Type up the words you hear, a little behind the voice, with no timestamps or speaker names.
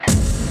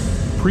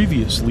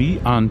Previously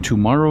on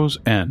Tomorrow's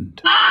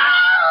End.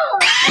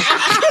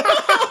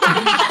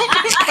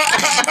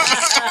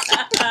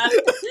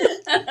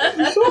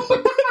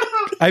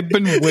 I've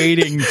been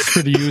waiting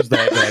for to use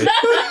that, guys.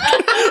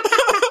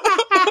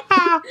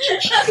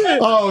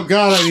 Oh,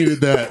 God, I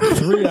needed that.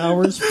 3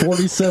 hours,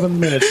 47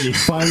 minutes. You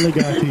finally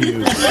got to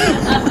use it.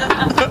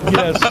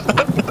 Yes.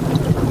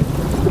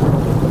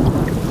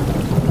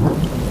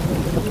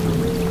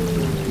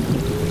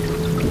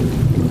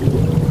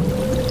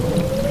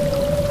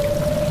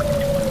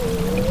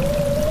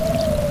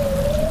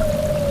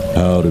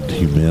 How did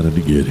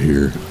humanity get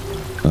here?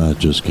 I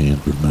just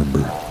can't remember.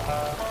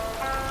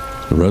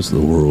 The rest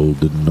of the world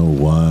didn't know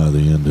why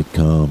the end had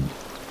come.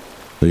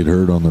 They'd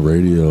heard on the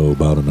radio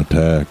about an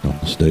attack on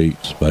the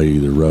States by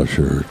either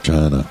Russia or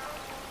China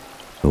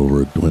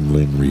over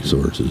dwindling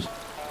resources.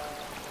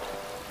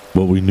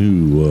 What we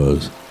knew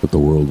was that the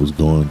world was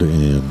going to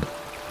end,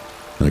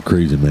 and a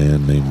crazy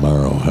man named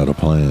Morrow had a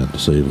plan to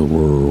save the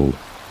world.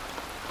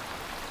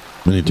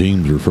 Many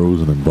teams were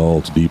frozen in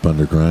vaults deep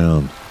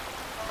underground,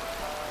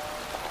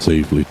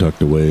 safely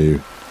tucked away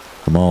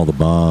from all the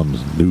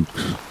bombs and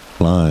nukes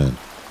flying,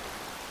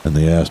 and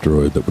the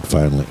asteroid that would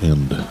finally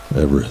end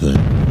everything.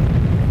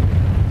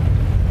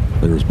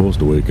 They were supposed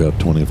to wake up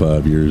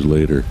 25 years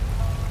later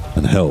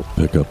and help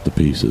pick up the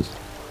pieces,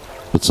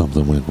 but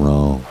something went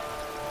wrong,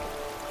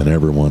 and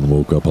everyone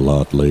woke up a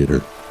lot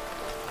later,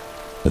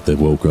 if they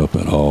woke up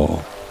at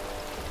all.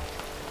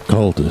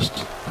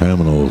 Cultists,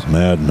 criminals,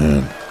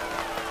 madmen,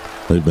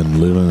 they've been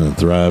living and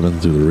thriving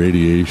through the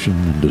radiation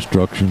and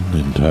destruction the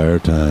entire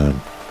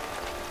time.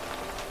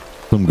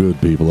 Some good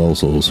people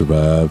also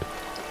survived.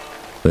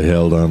 They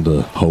held on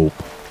to hope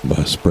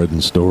by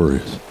spreading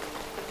stories.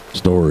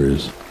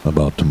 Stories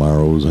about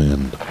tomorrow's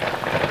end.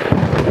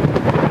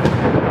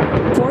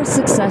 4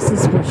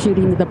 successes for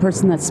shooting the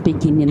person that's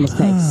speaking in the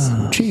face.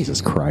 Jesus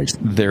Christ.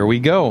 There we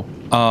go.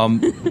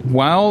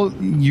 While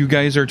you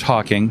guys are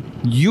talking,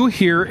 you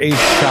hear a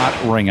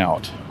shot ring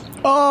out.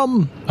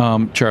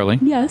 Charlie,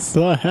 Yes.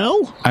 The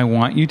hell? I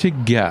want you to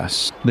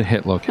guess the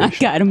hit I location.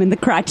 got him in the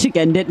crotch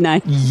again, didn't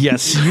I?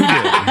 Yes, you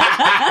did.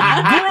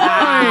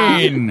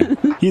 Grind!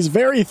 He's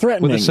very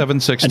threatening. With a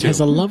 7.62. And has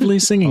a lovely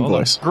singing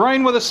voice.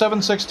 Grind with a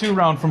 7.62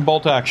 round from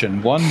bolt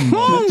action. 1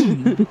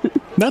 moment.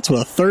 That's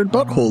what a third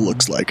butthole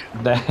looks like.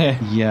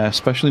 Yeah,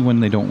 especially when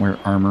they don't wear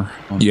armor.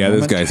 Yeah,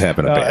 this guy's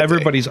having a bad day.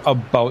 Everybody's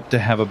about to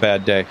have a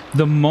bad day.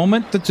 The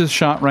moment that the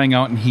shot rang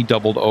out and he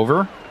doubled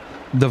over,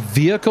 the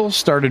vehicle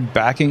started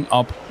backing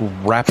up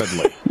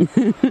rapidly.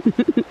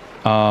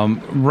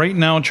 Right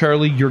now,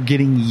 Charlie, you're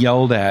getting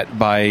yelled at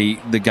by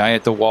the guy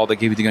at the wall that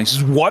gave you the gun. He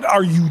says, "What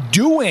are you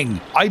doing?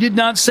 I did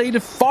not say to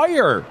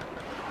fire.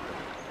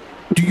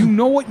 Do you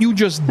know what you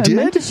just I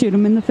meant to did?" shoot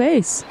him in the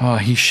face.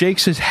 He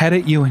shakes his head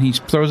at you and he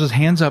throws his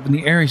hands up in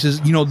the air. He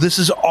says, "You know, this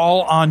is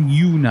all on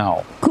you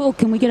now." Cool.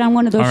 Can we get on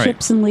one of those All right.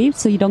 ships and leave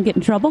so you don't get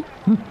in trouble?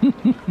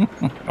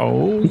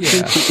 Oh,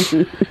 yeah.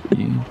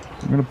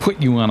 We're going to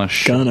put you on a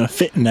ship. Gonna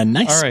fit in a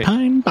nice All right.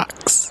 pine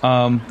box.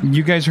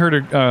 You guys heard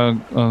a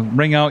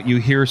ring out. You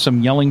hear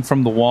some yelling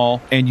from the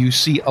wall, and you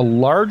see a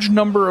large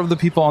number of the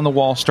people on the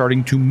wall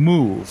starting to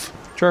move.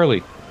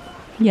 Charlie,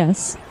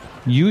 Yes.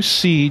 you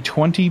see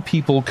 20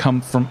 people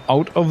come from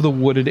out of the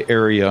wooded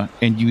area,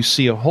 and you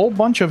see a whole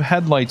bunch of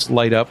headlights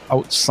light up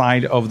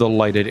outside of the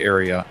lighted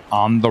area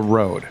on the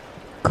road.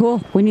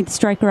 Cool. We need the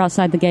striker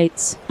outside the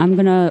gates. I'm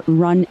going to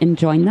run and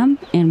join them,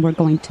 and we're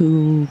going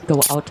to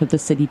go out of the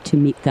city to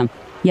meet them.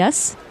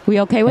 Yes? We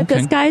okay with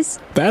this, guys?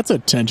 That's a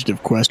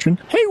tentative question.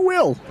 Hey,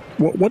 Will,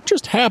 what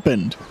just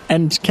happened?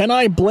 And can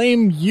I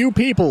blame you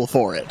people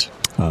for it?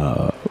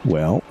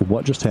 Well,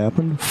 what just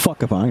happened?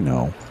 Fuck if I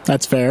know.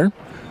 That's fair.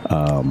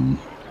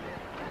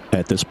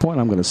 At this point,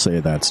 I'm going to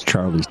say that's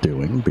Charlie's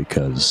doing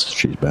because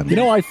she's been... You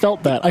know, I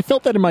felt that. I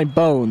felt that in my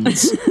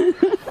bones.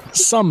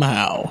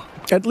 Somehow.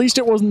 At least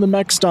it wasn't the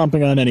mech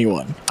stomping on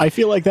anyone. I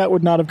feel like that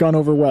would not have gone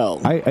over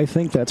well. I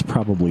think that's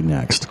probably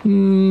next.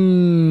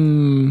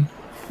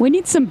 We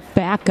need some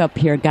backup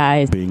here,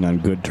 guys. Being on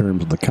good terms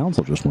with the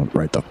council just went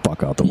right the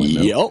fuck out the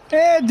window.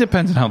 Yep. It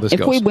depends on how this If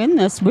goes. we win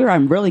this, we're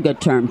on really good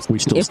terms. We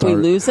still if we start-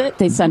 lose it,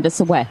 they send us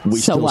away. We so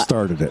still what?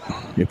 started it.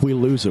 If we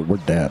lose it, we're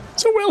dead.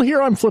 So, Will,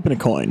 here I'm flipping a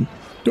coin.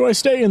 Do I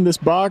stay in this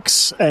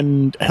box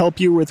and help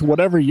you with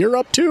whatever you're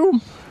up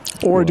to?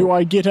 Or do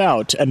I get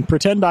out and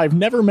pretend I've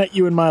never met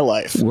you in my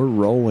life? We're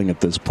rolling at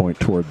this point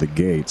toward the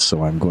gates,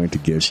 so I'm going to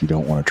guess you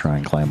don't want to try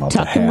and climb out the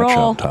Tuck hatch and roll.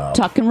 on top.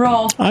 Tuck and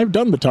roll. I've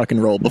done the tuck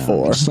and roll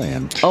before. I'm just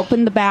saying.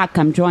 Open the back.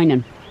 I'm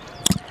joining.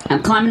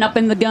 I'm climbing up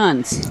in the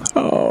guns.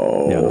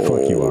 Yeah, the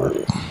fuck you are.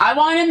 I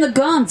want in the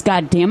guns,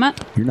 God damn it.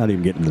 You're not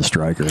even getting the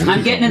striker.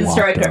 I'm getting in the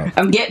striker.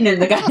 I'm getting in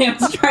the goddamn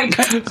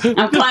striker.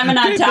 I'm climbing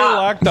on They top.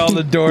 locked all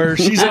the doors.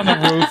 She's on the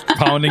roof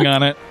pounding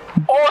on it.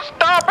 Oh,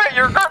 stop it!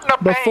 You're hurting the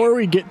pain. Before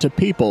we get to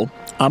people,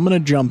 I'm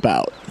going to jump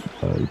out.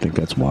 You think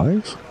that's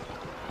wise?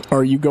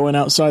 Are you going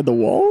outside the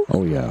wall?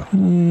 Oh, yeah.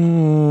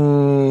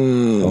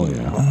 Mm. Oh,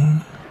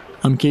 yeah.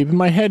 I'm keeping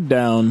my head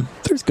down.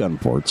 There's gun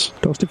ports.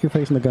 Don't stick your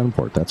face in the gun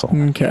port, that's all.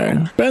 Okay.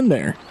 Been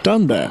there.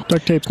 Done that.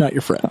 Duct tape's not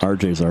your friend.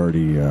 RJ's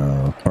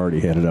already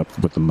headed up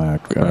with the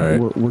Mac. All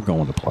right. We're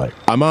going to play.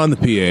 I'm on the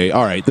PA.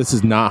 All right, this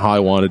is not how I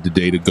wanted the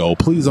day to go.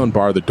 Please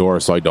unbar the door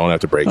so I don't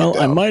have to break it down.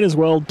 Well, I might as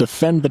well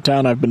defend the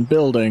town I've been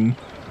building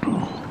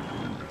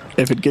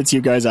if it gets you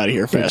guys out of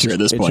here faster at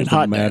this point. It's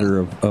just a matter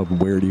of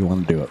where do you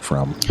want to do it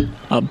from.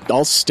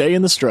 I'll stay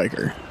in the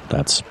striker.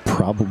 That's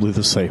probably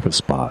the safest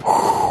spot.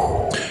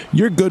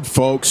 You're good,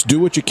 folks. Do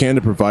what you can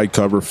to provide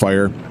cover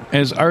fire.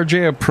 As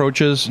RJ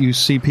approaches, you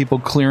see people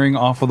clearing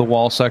off of the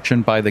wall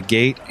section by the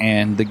gate,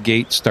 and the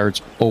gate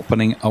starts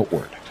opening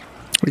outward.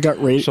 We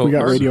got radio.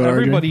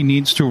 Everybody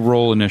needs to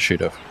roll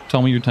initiative.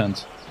 Tell me your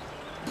 10s.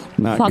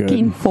 Not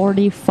fucking good.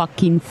 40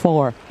 fucking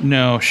 4.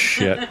 No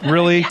shit.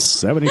 Really?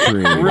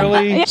 73.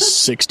 Really?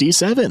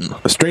 67.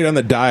 Straight on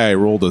the die, I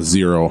rolled a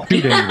 0.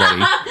 Shoot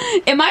anybody.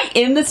 Am I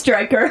in the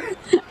striker?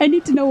 I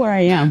need to know where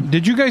I am.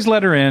 Did you guys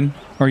let her in?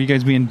 Or are you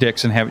guys being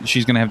dicks and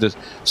she's going to have to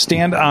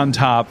stand on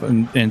top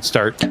and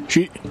start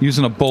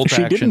using a bolt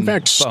action? She did, in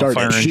fact, start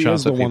it. She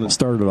is the one that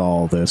started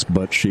all this,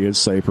 but she is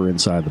safer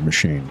inside the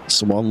machine.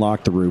 So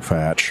unlock the roof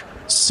hatch.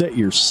 Sit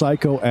your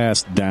psycho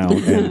ass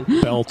down and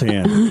belt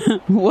in.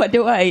 What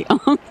do I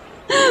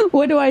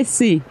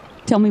see?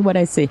 Tell me what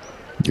I see.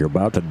 You're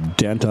about to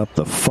dent up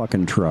the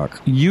fucking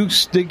truck. You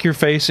stick your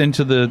face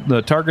into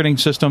the targeting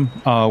system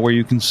where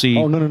you can see...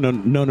 Oh,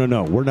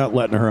 no. We're not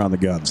letting her on the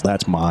guns.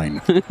 That's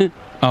mine.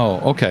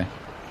 Oh, okay.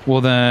 Well,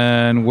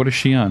 then, what is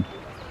she on?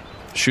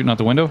 Shooting out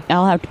the window?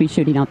 I'll have to be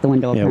shooting out the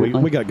window, Yeah,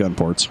 apparently. we got gun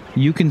ports.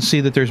 You can see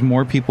that there's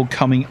more people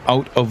coming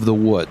out of the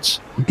woods.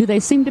 Do they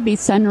seem to be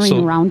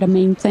centering around a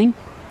main thing?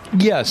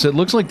 Yes, it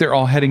looks like they're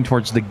all heading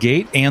towards the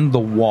gate and the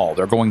wall.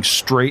 They're going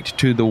straight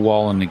to the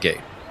wall and the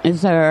gate.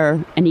 Is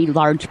there any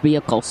large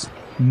vehicles?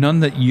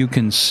 None that you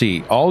can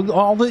see.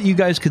 All that you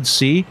guys could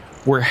see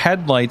were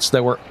headlights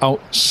that were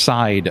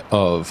outside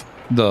of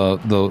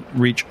the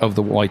reach of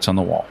the lights on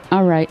the wall.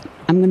 All right.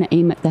 I'm going to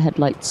aim at the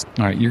headlights.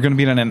 All right. You're going to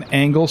be at an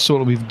angle, so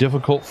it'll be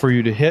difficult for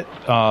you to hit.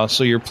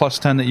 So your plus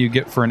 10 that you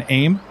get for an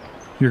aim,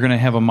 you're going to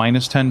have a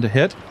minus 10 to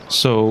hit.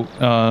 So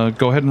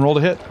go ahead and roll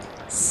to hit.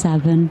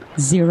 7,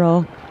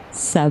 0,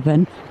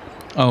 7.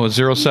 Oh, a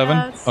 0, 7?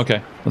 Yes.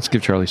 Okay. Let's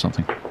give Charlie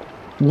something.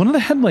 One of the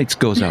headlights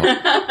goes out.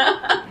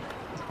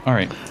 All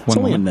right. It's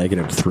only a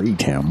 -3,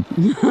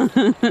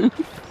 Tim.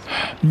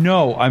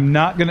 No, I'm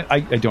not going to... I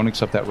don't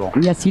accept that roll.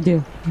 Yes, you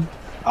do.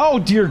 Oh,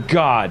 dear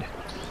God.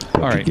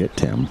 All right. Get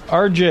Tim.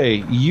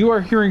 RJ, you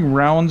are hearing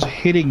rounds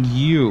hitting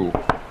you,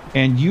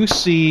 and you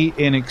see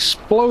an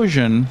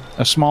explosion,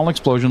 a small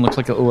explosion, looks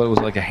like it was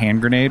like a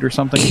hand grenade or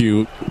something.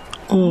 Cute.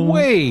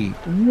 Way,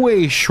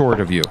 way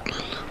short of you.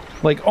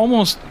 Like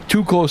almost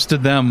too close to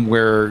them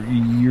where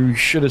you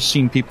should have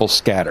seen people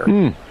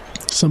scatter.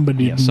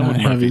 Somebody did not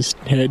have his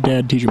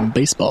dad teach him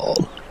baseball.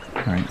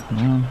 All right.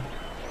 Well,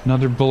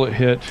 another bullet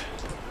hit.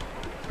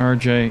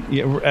 RJ,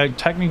 yeah,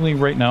 technically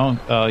right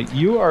now,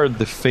 you are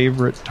the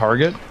favorite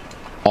target.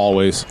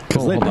 Always.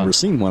 Because they've never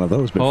seen one of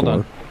those before. Hold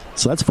on.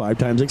 So that's 5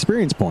 times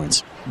experience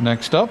points.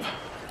 Next up,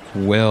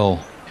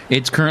 Will.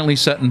 It's currently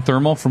set in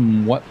thermal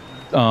from what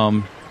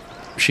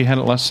she had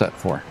it last set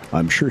for.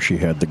 I'm sure she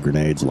had the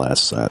grenades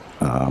last set.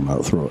 I'm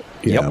gonna throw it.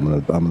 Yeah, Yep.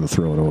 I'm gonna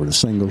throw it over to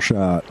single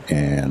shot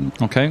and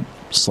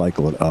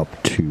cycle it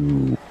up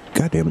to.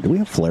 God damn it! Do we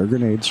have flare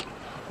grenades?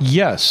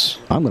 Yes.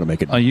 I'm gonna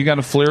make it. You got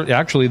a flare.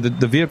 Actually,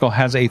 the vehicle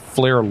has a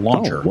flare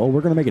launcher. Oh, well,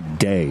 we're gonna make it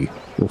day.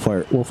 We'll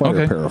fire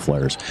a pair of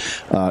flares.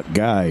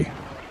 Guy,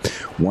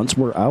 once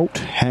we're out,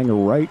 hang a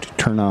right,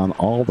 turn on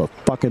all the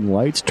fucking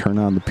lights, turn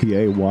on the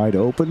PA wide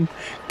open,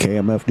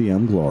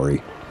 KMFDM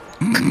glory.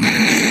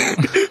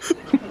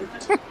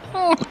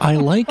 I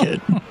like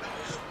it.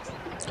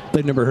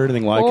 They've never heard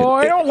anything like it.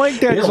 I don't like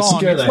that It'll song.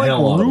 scare It's the like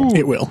hell out of 'em. rude.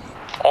 It will.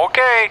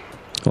 Okay.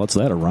 What's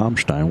that? A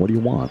Rammstein? What do you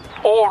want?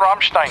 Oh,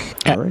 Rammstein.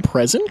 At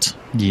present?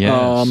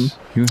 Yes.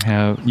 You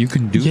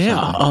can do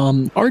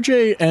something.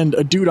 RJ and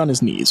a dude on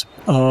his knees.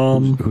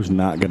 Who's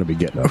not going to be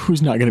getting up?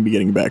 Who's not going to be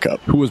getting back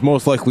up? Who was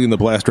most likely in the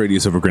blast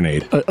radius of a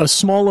grenade? A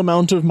small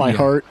amount of my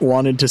heart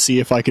wanted to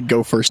see if I could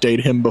go first aid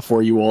him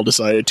before you all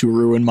decided to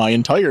ruin my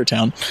entire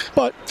town.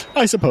 But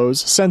I suppose,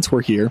 since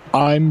we're here,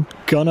 I'm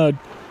gonna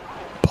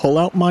pull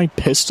out my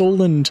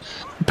pistol and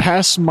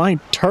pass my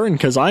turn,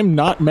 because I'm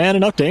not man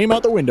enough to aim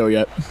out the window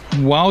yet.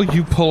 While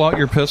you pull out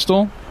your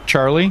pistol,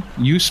 Charlie,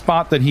 you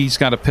spot that he's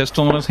got a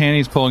pistol in his hand.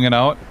 He's pulling it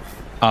out.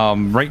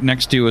 Right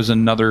next to you is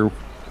another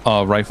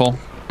rifle.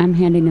 I'm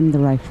handing him the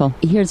rifle.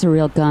 Here's a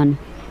real gun.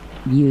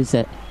 Use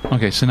it.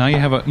 Okay, so now you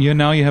have an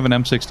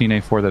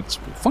M16A4 that's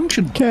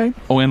functioned. Okay.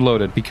 Oh, and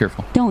loaded. Be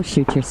careful. Don't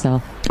shoot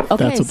yourself.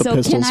 Okay, That's what the so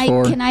pistol's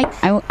for.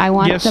 I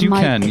want Yes, the you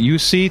mic. can. You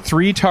see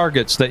 3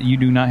 targets that you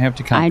do not have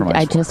to compromise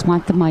I for. just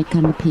want the mic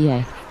on the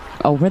PA.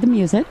 Over the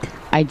music,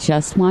 I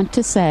just want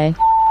to say...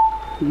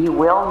 You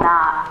will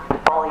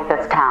not bully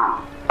this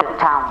town. This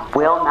town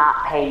will not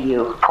pay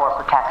you for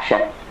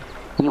protection.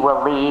 You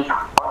will leave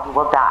or you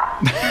will die.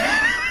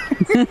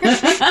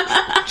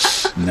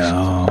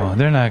 No,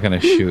 they're not going to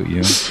shoot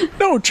you.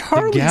 No,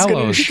 Charlie's the gonna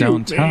gallows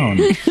shoot downtown.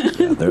 me.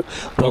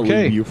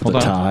 Okay, you for hold the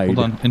on, tide. hold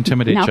on.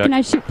 Intimidate Now check. can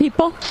I shoot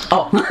people?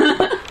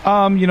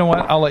 You know what?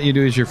 I'll let you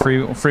do is your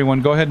free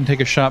one. Go ahead and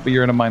take a shot, but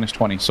you're at a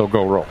 -20, so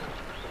go roll.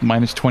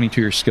 -20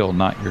 to your skill,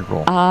 not your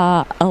roll.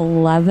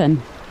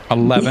 11.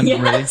 11,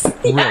 Yes,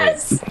 really?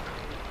 yes. Really?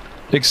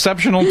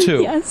 Exceptional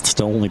 2. Yes.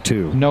 Still only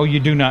 2. No, you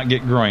do not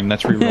get groin.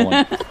 That's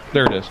re-rolling.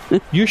 There it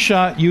is. You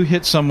shot, you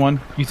hit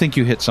someone, you think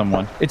you hit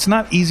someone. It's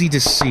not easy to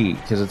see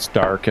because it's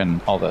dark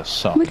and all this.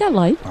 So We got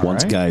light.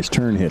 Once right. guy's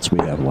turn hits,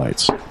 we have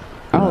lights.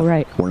 Oh,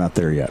 right. We're not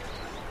there yet.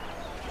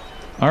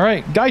 All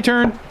right, guy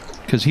turn.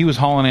 Because he was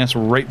hauling ass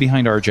right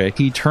behind RJ.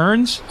 He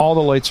turns, all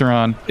the lights are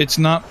on. It's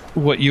not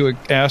what you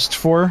asked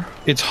for.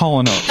 It's Hall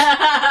 & Oates.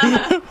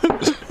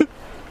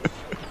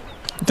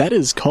 That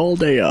is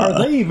called a... Are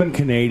they even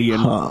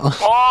Canadian?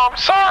 Oh, I'm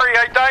sorry.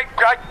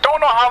 I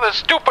don't know how this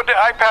stupid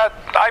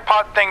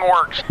iPod thing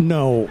works.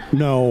 No.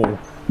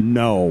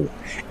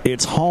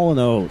 It's Hall &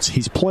 Oates.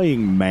 He's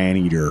playing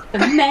Maneater.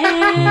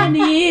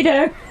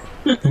 Man-eater.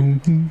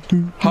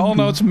 Hall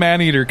 & Oates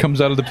Man-Eater comes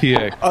out of the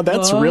PA. Oh,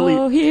 that's Oh,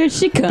 really... here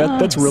she comes.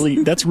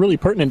 That's really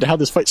pertinent to how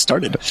this fight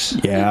started.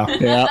 Yeah.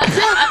 Yeah.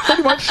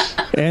 Pretty much.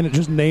 And it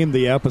just named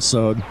the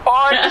episode.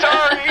 Oh, I'm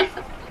sorry.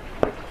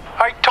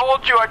 I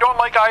told you I don't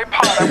like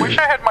iPod. I wish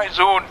I had my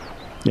Zune.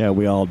 Yeah,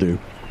 we all do.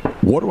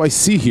 What do I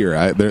see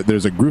here?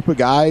 There's a group of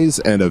guys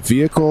and a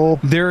vehicle.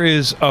 There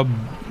is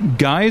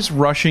guys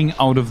rushing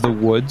out of the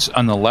woods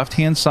on the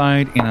left-hand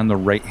side and on the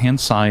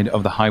right-hand side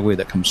of the highway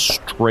that comes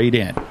straight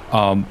in.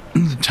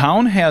 The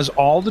town has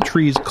all the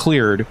trees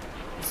cleared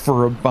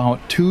for about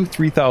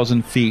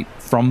 3,000 feet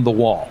from the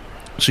wall.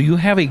 So you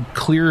have a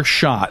clear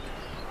shot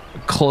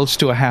close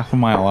to a half a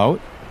mile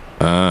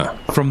out.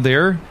 From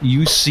there,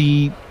 you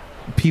see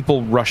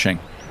people rushing,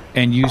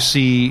 and you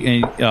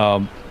see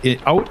it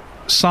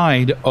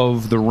outside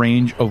of the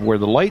range of where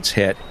the lights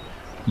hit.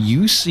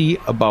 You see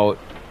about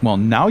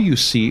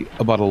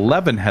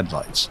 11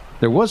 headlights.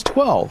 There was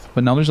 12,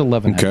 but now there's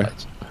 11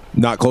 headlights.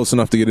 Not close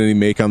enough to get any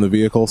make on the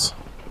vehicles?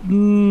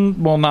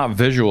 Well, not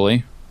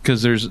visually,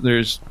 because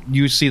there's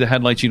you see the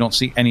headlights, you don't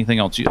see anything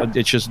else.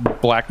 It's just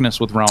blackness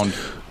with round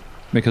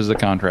because of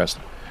the contrast.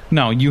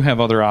 Now, you have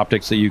other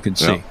optics that you can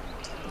see.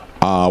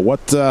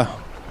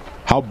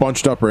 How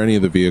bunched up are any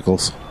of the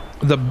vehicles?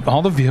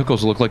 All the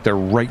vehicles look like they're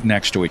right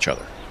next to each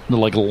other. They're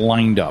like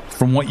lined up.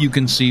 From what you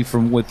can see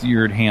from with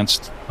your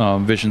enhanced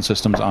vision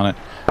systems on it,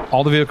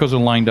 all the vehicles are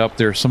lined up.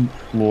 There's some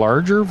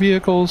larger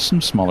vehicles, some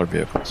smaller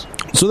vehicles.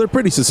 So they're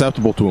pretty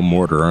susceptible to a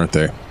mortar, aren't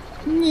they?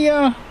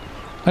 Yeah.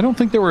 I don't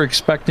think they were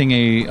expecting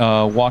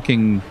a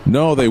walking.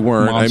 No, they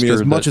weren't. I mean,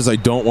 as much that- as I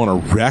don't want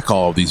to wreck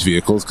all of these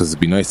vehicles because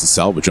it'd be nice to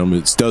salvage them,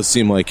 it does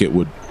seem like it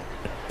would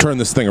turn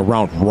this thing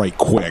around right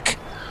quick.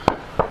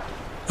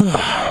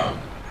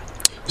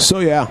 So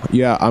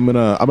yeah, I'm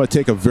gonna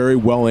take a very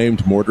well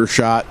aimed mortar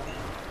shot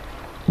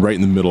right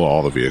in the middle of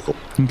all the vehicle.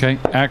 Okay.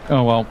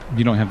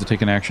 You don't have to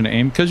take an action to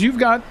aim because you've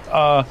got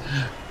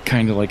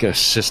kind of like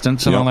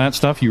assistance and all that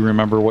stuff. You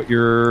remember what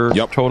your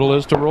total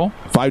is to roll?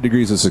 5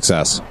 degrees of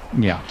success.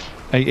 Yeah.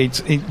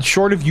 It's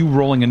short of you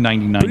rolling a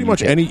 99. Pretty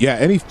much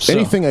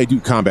anything I do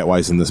combat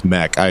wise in this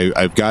mech,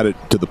 I've got it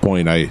to the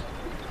point I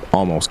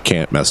almost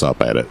can't mess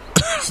up at it.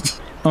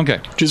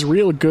 Okay. Which is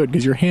real good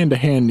because your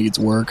hand-to-hand needs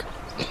work.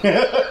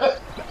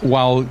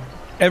 While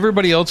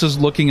everybody else is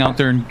looking out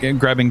there and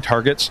grabbing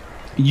targets,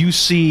 you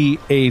see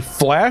a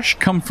flash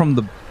come from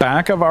the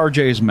back of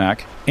RJ's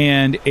mech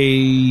and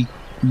a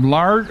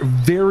large,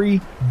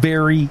 very,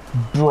 very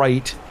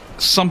bright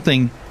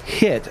something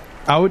hit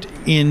out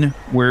in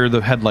where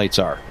the headlights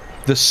are.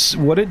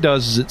 What it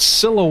does is it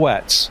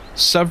silhouettes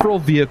several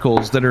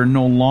vehicles that are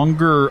no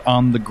longer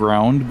on the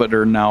ground but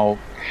are now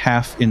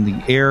half in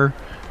the air.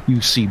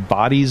 You see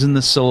bodies in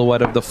the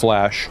silhouette of the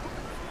flash.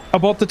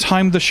 About the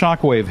time the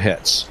shockwave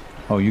hits.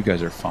 Oh, you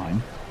guys are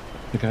fine.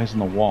 The guys on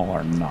the wall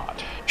are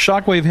not.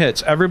 Shockwave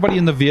hits. Everybody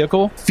in the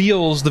vehicle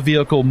feels the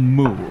vehicle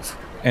move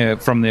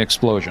from the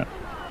explosion.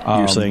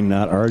 You're saying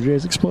not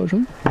RJ's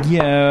explosion?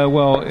 Yeah,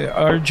 well,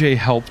 RJ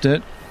helped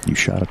it. You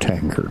shot a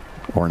tanker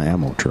or an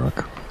ammo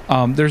truck.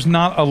 There's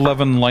not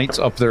 11 lights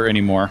up there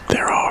anymore.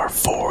 There are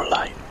 4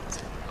 lights.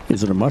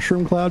 Is it a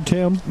mushroom cloud,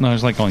 Tim? No,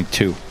 there's like only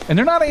 2. And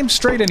they're not aimed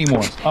straight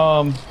anymore.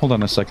 Hold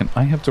on a second.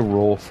 I have to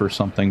roll for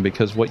something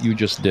because what you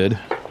just did.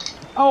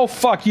 Oh,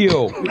 fuck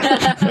you.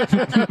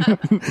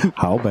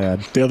 How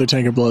bad? The other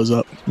tanker blows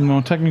up.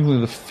 No, technically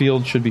the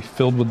field should be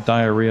filled with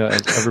diarrhea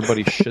as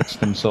everybody shits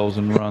themselves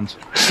and runs.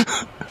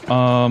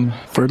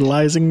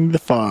 Fertilizing the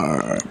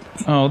farm.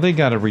 Oh, they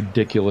got a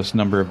ridiculous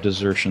number of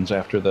desertions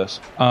after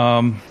this.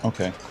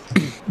 Okay.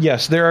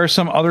 Yes, there are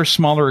some other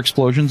smaller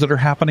explosions that are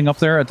happening up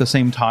there at the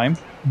same time,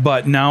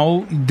 but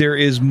now there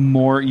is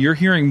more. You're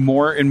hearing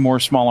more and more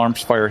small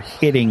arms fire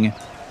hitting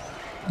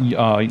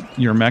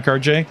your mech,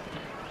 RJ.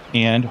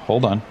 And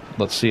hold on,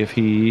 let's see if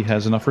he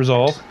has enough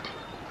resolve.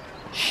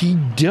 He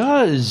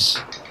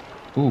does.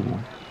 Ooh.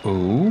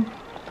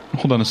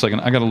 Hold on a second.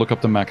 I got to look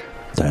up the mech.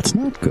 That's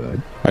not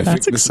good.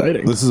 That's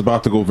exciting. This is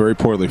about to go very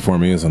poorly for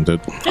me, isn't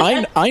it?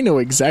 I know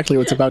exactly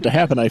what's about to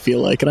happen, I feel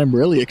like, and I'm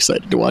really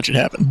excited to watch it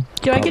happen.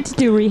 Do I get to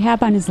do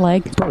rehab on his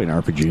leg? It's probably an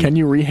RPG. Can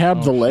you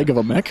rehab the leg of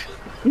a mech?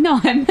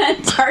 No, I meant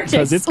RJ's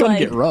Because it's going to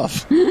leg. get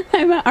rough.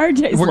 I meant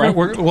RJ's leg.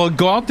 We'll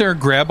go out there,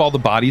 grab all the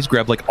bodies,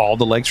 grab like all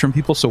the legs from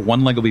people. So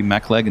one leg will be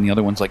mech leg, and the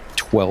other one's like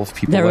 12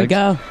 people. There legs. we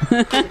go.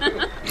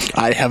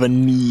 I have a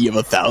knee of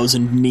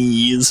 1,000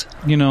 knees.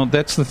 You know,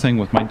 that's the thing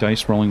with my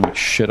dice rolling like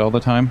shit all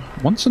the time.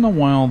 Once in a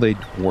while, they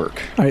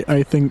work.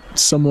 I think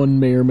someone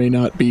may or may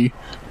not be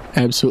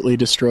absolutely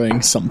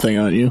destroying something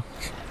on you.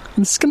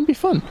 This is going to be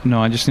fun.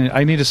 No, I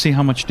need to see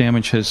how much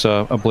damage his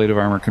a blade of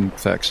armor can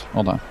fix.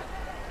 Hold on.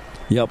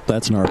 Yep,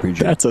 that's an RPG.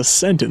 That's a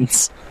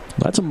sentence.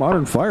 That's a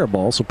modern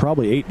fireball, so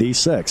probably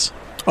 8d6.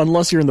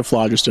 Unless you're in the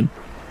phlogiston,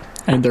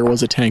 and there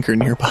was a tanker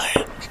nearby.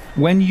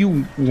 When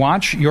you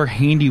watch your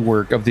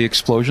handiwork of the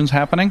explosions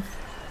happening,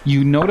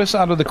 you notice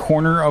out of the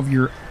corner of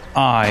your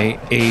eye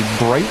a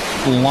bright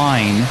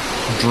line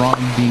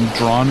being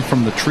drawn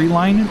from the tree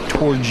line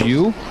towards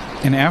you.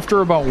 And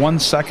after about 1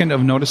 second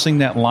of noticing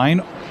that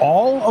line,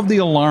 all of the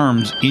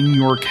alarms in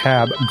your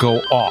cab go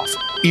off.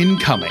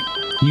 Incoming.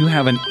 You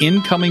have an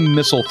incoming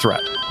missile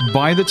threat.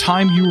 By the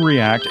time you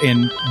react,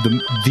 and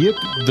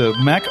the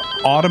mech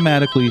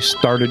automatically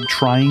started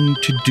trying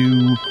to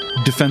do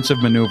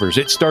defensive maneuvers.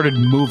 It started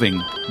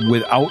moving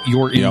without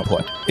your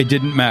input. Yep. It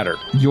didn't matter.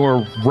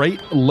 Your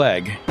right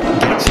leg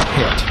gets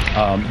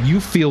hit.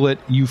 You feel it.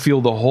 You feel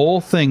the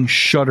whole thing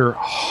shudder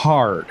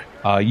hard.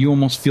 You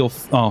almost feel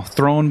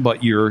thrown,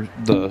 but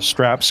the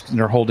straps that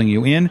are holding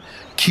you in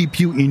keep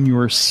you in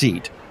your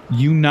seat.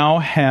 You now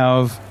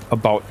have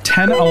about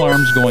 10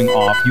 alarms going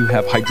off. You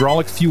have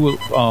hydraulic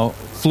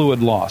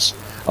fluid loss,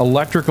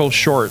 electrical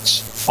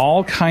shorts,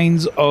 all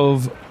kinds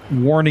of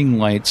warning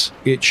lights.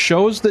 It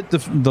shows that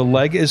the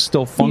leg is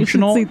still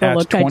functional at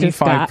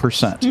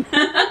 25%.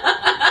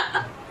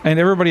 And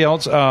everybody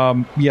else,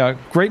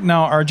 right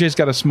now, RJ's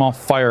got a small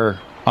fire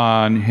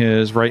on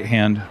his right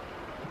hand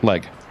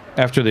leg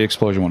after the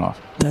explosion went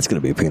off. That's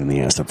going to be a pain in the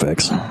ass to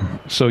fix.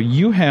 So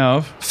you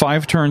have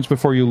 5 turns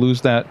before you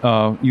lose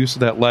that use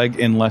of that leg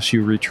unless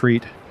you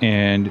retreat.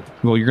 And,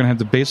 well, you're going to have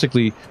to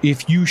basically,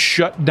 if you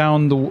shut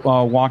down the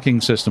walking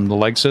system, the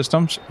leg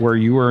systems, where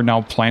you are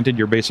now planted,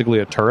 you're basically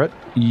a turret,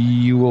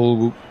 you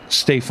will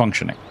stay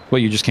functioning, but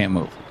you just can't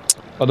move.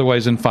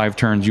 Otherwise, in 5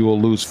 turns, you will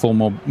lose full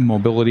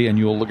mobility, and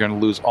you're going to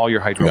lose all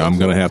your hydraulics. Yeah, I'm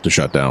going to have to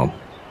shut down.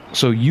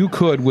 So you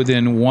could,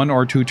 within 1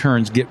 or 2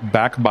 turns, get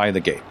back by the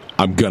gate.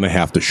 I'm going to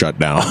have to shut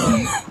down.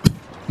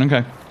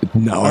 Okay.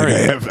 No,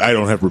 I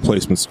don't have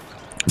replacements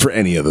for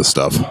any of this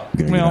stuff.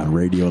 Well,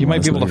 you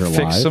might be able to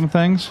fix some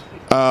things.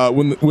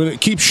 When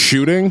it keeps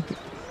shooting,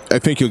 I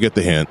think you'll get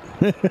the hint.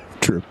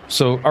 True.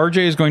 So RJ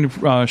is going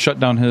to shut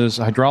down his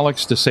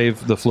hydraulics to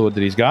save the fluid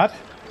that he's got,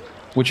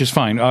 which is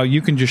fine.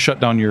 You can just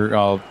shut down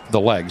the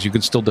legs. You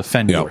can still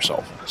defend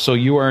yourself. So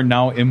you are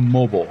now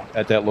immobile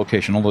at that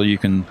location. Although you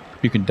can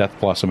death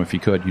blossom if you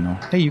could.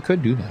 Hey, you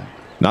could do that.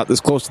 Not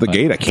this close to the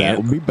gate, I can't.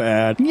 That would be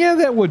bad. Yeah,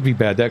 that would be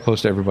bad, that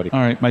close to everybody. All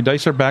right, my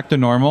dice are back to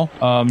normal.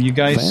 You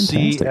guys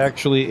Fantastic. see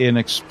actually an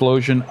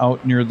explosion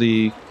out near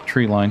the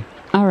tree line.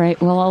 All right,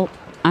 well,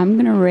 I'm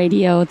going to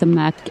radio the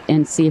mech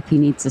and see if he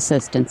needs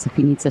assistance, if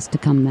he needs us to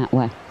come that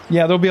way.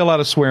 Yeah, there'll be a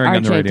lot of swearing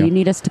on the RJ, radio. do you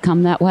need us to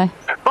come that way?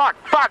 Fuck,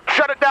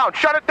 shut it down,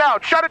 shut it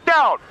down, shut it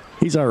down!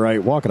 He's all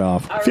right. Walk it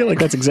off. I feel like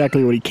that's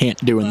exactly what he can't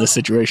do in this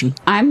situation.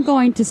 I'm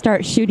going to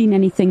start shooting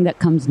anything that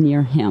comes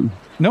near him.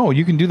 No,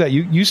 you can do that.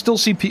 You still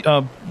see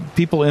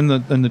people in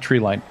the tree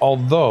line.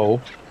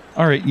 Although,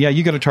 all right, yeah,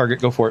 you got a target.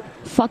 Go for it.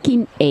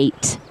 Fucking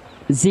 8.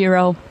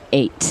 0,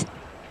 8.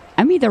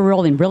 I'm either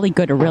rolling really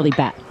good or really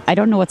bad. I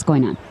don't know what's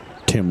going on.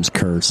 Tim's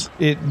curse.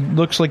 It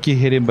looks like you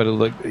hit him, but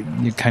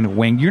you kind of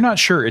winged. You're not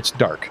sure. It's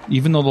dark.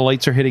 Even though the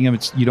lights are hitting him,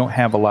 you don't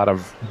have a lot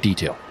of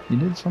detail. You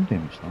did some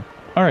damage, though.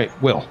 All right,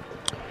 Will.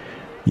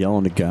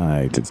 Yelling at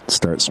guy to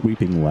start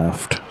sweeping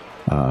left.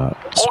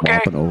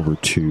 Swapping over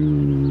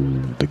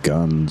to the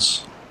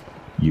guns.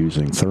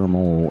 Using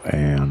thermal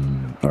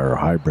or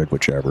hybrid,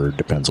 whichever,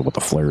 depends on what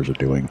the flares are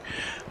doing.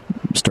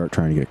 Start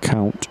trying to get a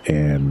count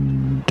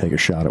and take a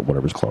shot at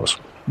whatever's close.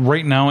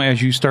 Right now,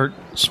 as you start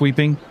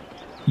sweeping,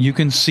 you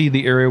can see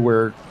the area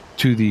where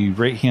to the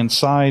right-hand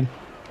side,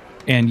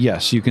 and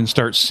yes, you can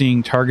start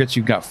seeing targets.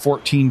 You've got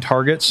 14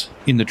 targets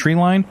in the tree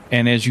line,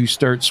 and as you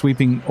start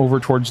sweeping over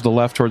towards the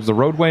left, towards the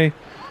roadway,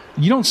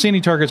 you don't see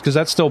any targets because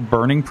that's still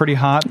burning pretty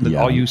hot.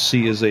 Yeah. All you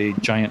see is a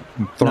giant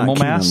thermal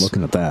mass. I'm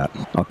looking at that.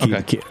 I'll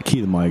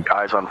key the mic.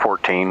 Eyes on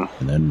 14.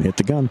 And then hit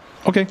the gun.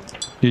 Okay.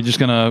 Are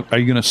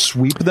you going to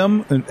sweep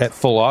them at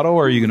full auto,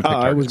 or are you going to pick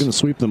targets? I was going to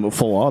sweep them at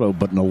full auto,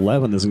 but an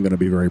 11 isn't going to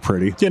be very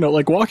pretty.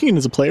 Like walking in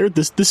as a player,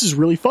 this is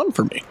really fun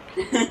for me.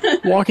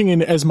 Walking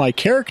in as my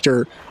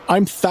character,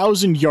 I'm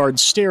 1,000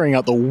 yards staring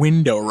out the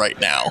window right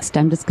now.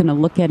 I'm just going to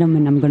look at him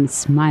and I'm going to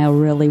smile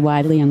really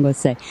widely. I'm going to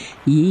say,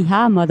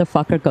 yeehaw,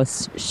 motherfucker, go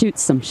shoot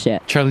some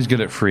shit. Charlie's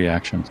good at free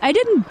actions. I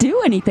didn't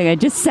do anything. I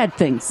just said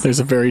things. There's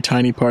a very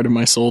tiny part of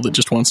my soul that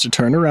just wants to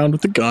turn around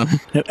with the gun.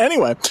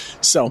 Anyway,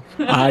 so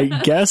I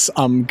guess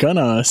I'm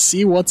gonna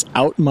see what's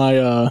out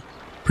my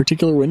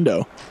particular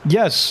window.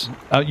 Yes,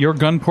 your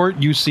gun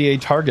port, you see a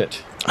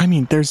target. I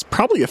mean, there's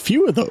probably a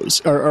few of those.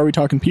 Are we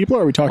talking people?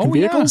 Are we talking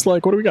vehicles? Yeah.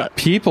 Like, what do we got?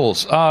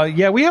 Peoples.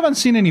 Yeah, we haven't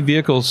seen any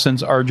vehicles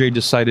since RJ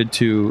decided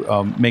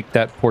to make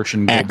that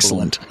portion go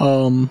Excellent.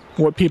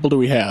 What people do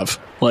we have?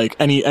 Like,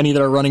 any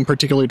that are running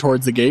particularly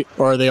towards the gate?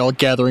 Or are they all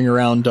gathering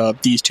around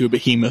these two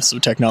behemoths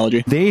of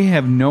technology? They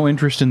have no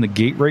interest in the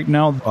gate right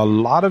now. A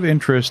lot of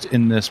interest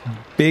in this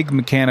big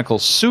mechanical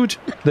suit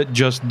that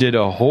just did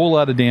a whole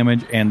lot of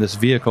damage, and this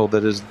vehicle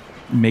that is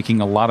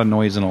making a lot of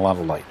noise and a lot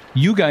of light.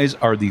 You guys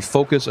are the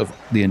focus of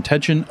the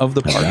intention of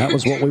the party. That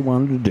was what we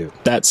wanted to do.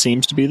 That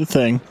seems to be the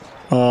thing.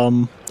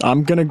 I'm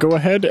going to go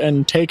ahead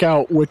and take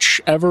out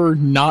whichever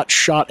not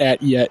shot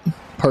at yet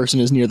person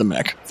is near the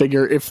mech.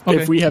 Figure if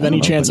we have any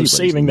chance of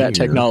saving that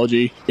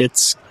technology,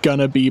 it's going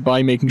to be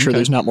by making sure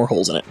there's not more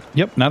holes in it.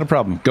 Yep, not a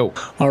problem. Go.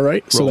 All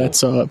right, roll.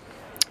 So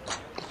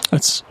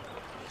that's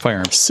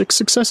firearms. 6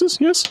 successes,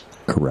 yes?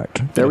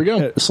 Correct. There we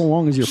go. So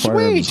long as your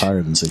firearms is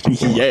higher than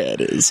 64. Yeah,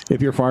 it is.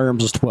 If your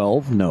firearms is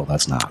 12, no,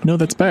 that's not. No,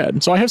 that's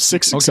bad. So I have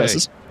 6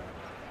 successes.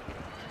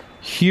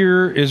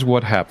 Here is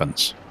what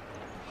happens.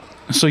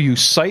 So you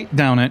sight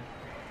down it,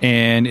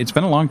 and it's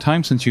been a long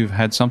time since you've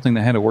had something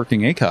that had a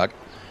working ACOG.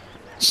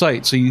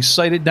 Sight. So you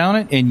sight it down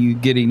it, and you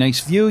get a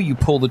nice view, you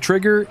pull the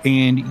trigger,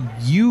 and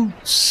you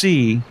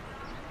see,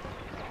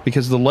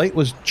 because the light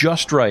was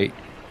just right,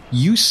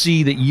 you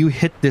see that you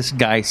hit this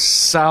guy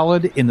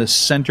solid in the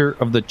center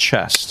of the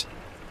chest.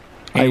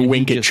 I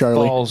wink at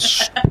Charlie.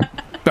 Falls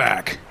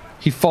back.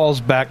 He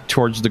falls back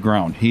towards the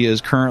ground. He is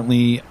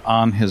currently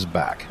on his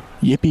back.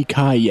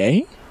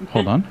 Yippee-ki-yay?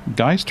 Hold on.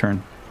 Guy's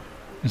turn.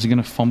 Is he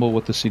going to fumble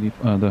with the CD,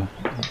 the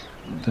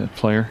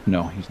player?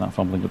 No, he's not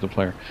fumbling with the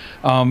player.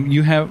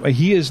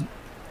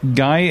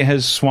 Guy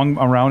has swung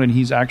around, and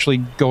he's actually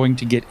going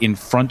to get in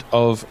front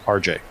of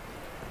RJ.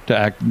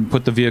 To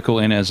put the vehicle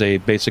in as a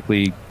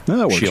basically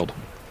shield.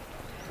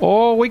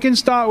 Oh, we can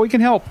stop. We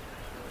can help.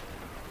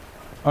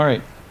 All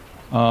right.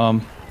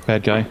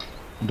 Bad guy.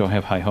 Don't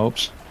have high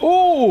hopes.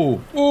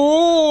 Oh!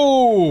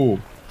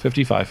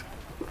 55.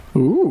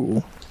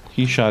 Ooh.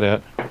 He shot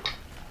at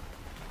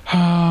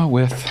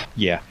with...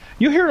 Yeah.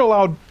 You hear a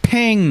loud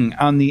ping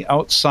on the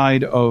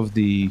outside of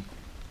the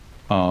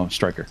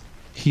striker.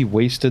 He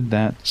wasted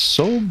that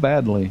so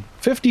badly.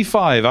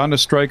 55 on a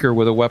striker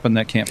with a weapon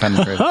that can't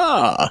penetrate.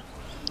 Ha!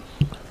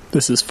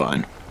 This is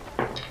fine.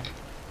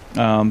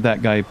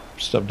 That guy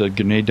stubbed a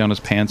grenade down his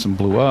pants and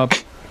blew up.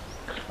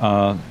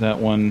 That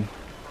one...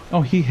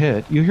 Oh, he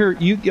hit.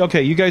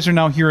 Okay, you guys are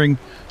now hearing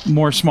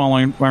more small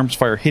arms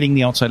fire hitting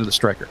the outside of the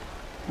striker.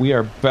 We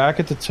are back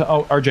at the...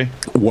 RJ.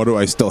 What do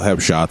I still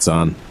have shots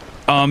on?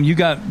 You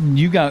got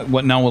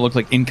what now will look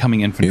like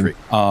incoming infantry.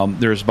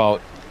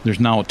 There's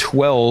now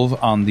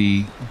 12 on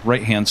the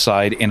right-hand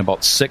side and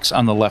about 6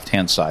 on the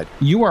left-hand side.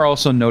 You are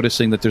also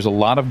noticing that there's a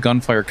lot of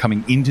gunfire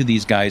coming into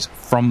these guys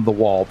from the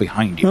wall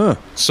behind you. Huh.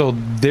 So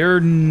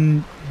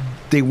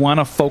they want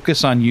to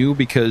focus on you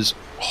because,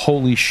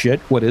 holy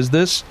shit, what is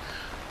this?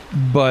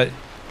 But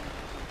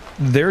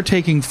they're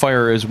taking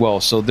fire as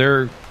well, so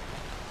they're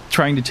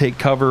trying to take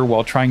cover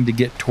while trying to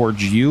get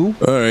towards you.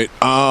 All right.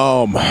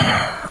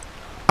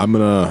 I'm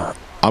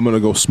gonna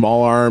go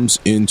small arms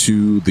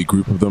into the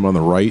group of them on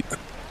the right.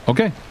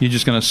 Okay, you're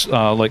just gonna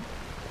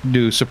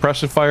do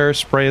suppressive fire,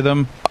 spray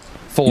them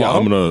full out?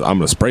 I'm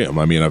gonna spray them.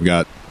 I mean, I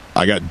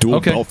got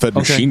dual belt-fed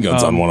machine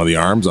guns on one of the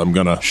arms. I'm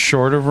gonna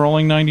short of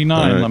rolling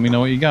 99. Right. Let me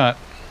know what you got.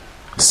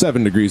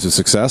 7 degrees of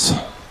success.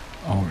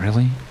 Oh,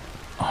 really?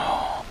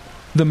 Oh.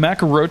 The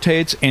mech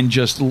rotates and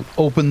just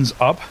opens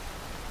up,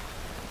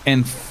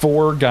 and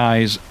 4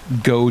 guys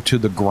go to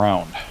the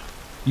ground.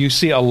 You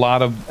see a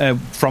lot of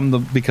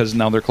because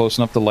now they're close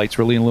enough, the lights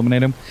really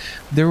illuminate them.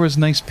 There was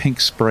nice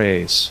pink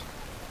sprays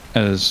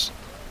as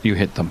you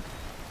hit them.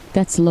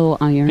 That's low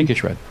iron.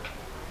 Pinkish red.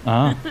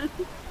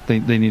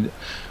 They need...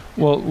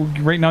 Well,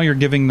 right now you're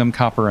giving them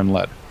copper and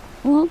lead.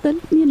 Well,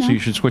 then, you know. So you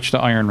should switch to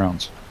iron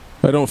rounds.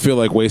 I don't feel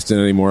like wasting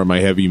any more of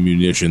my heavy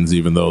munitions,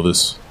 even though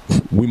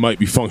we might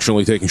be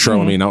functionally taking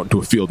Charlemagne out into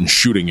a field and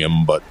shooting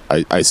him, but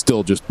I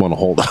still just want to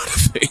hold on to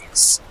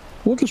things.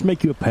 We'll just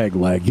make you a peg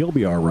leg. You'll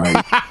be all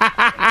right.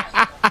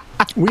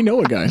 We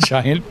know a guy.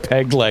 Giant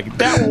peg leg.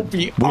 That will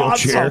be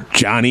awesome.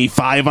 Johnny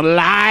 5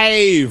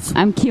 alive.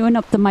 I'm queuing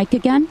up the mic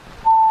again.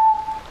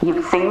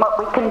 You've seen what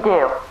we can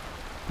do.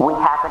 We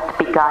haven't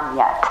begun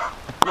yet.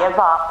 Give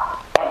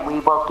up, and we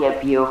will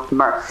give you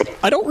mercy.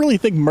 I don't really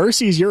think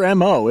mercy's your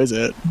MO, is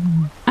it?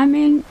 I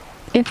mean,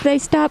 if they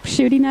stop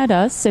shooting at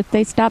us, if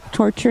they stop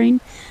torturing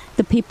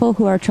the people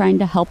who are trying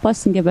to help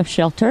us and give us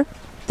shelter,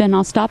 then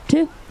I'll stop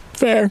too.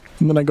 Fair.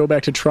 And then I go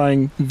back to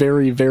trying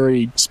very,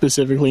 very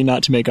specifically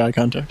not to make eye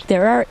contact.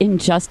 There are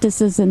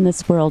injustices in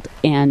this world,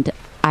 and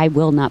I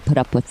will not put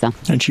up with them.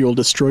 And she will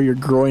destroy your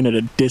groin at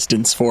a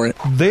distance for it.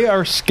 They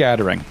are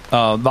scattering.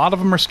 A lot of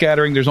them are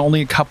scattering. There's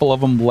only a couple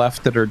of them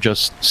left that are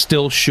just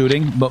still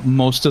shooting, but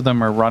most of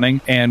them are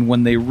running. And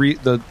when they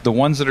the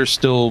ones that are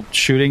still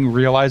shooting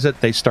realize it,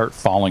 they start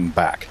falling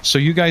back. So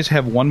you guys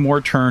have one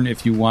more turn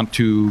if you want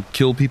to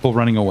kill people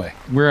running away.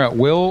 We're at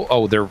will.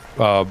 Oh,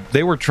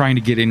 they were trying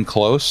to get in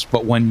close,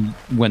 but when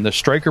the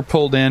striker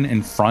pulled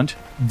in front,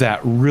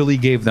 that really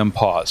gave them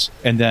pause.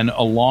 And then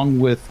along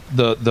with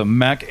the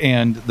mech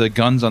and the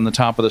guns on the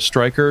top of the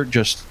striker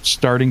just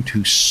starting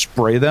to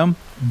spray them,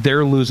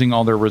 they're losing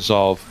all their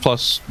resolve.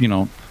 Plus,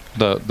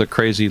 the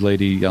crazy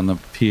lady on the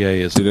PA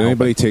is... Did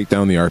anybody take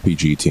down the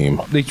RPG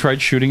team? They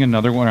tried shooting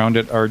another one around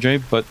at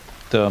RJ, but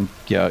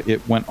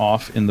it went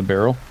off in the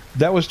barrel.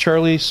 That was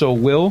Charlie. So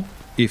Will,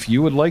 if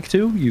you would like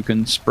to, you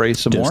can spray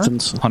some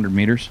Distance? more. 100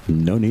 meters.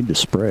 No need to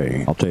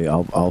spray. I'll tell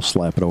you, I'll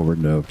slap it over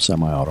into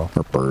semi-auto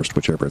or burst,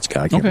 whichever it's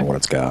got. I can't remember what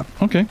it's got.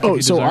 Okay. Oh,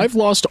 so I've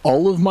lost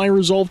all of my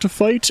resolve to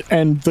fight,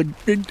 and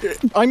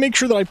I make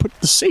sure that I put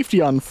the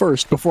safety on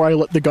first before I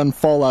let the gun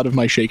fall out of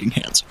my shaking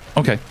hands.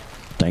 Okay.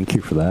 Thank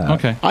you for that.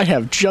 Okay. I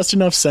have just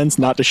enough sense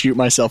not to shoot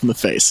myself in the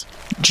face.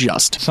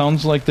 Just.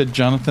 Sounds like that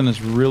Jonathan is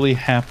really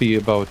happy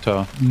about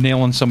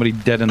nailing somebody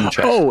dead in the chest.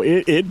 Oh,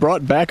 it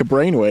brought back a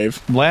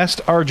brainwave. Last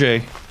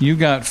RJ, you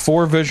got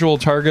 4 visual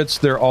targets.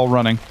 They're all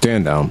running.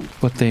 Stand down.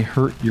 But they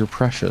hurt your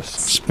precious.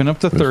 Spin up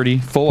to 30,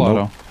 full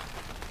auto.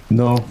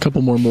 No. A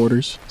couple more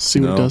mortars.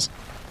 See what it does.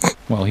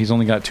 Well, he's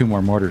only got 2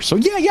 more mortars. So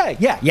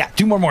yeah,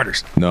 2 more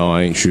mortars. No,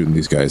 I ain't shooting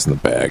these guys in the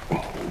back.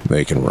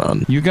 They can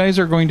run. You guys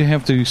are going to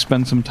have to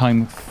spend some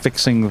time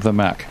fixing the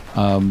mech.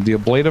 The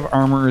ablative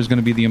armor is going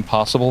to be the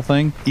impossible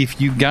thing.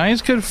 If you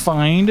guys could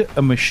find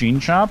a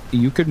machine shop,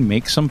 you could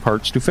make some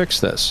parts to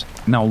fix this.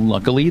 Now,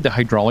 luckily, the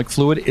hydraulic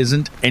fluid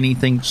isn't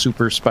anything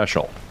super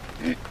special.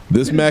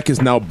 This mech is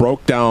now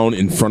broke down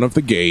in front of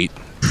the gate.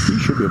 You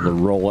should be able to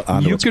roll it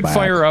onto You its could back.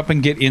 fire up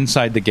and get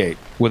inside the gate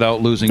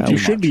without losing too You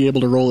much. should be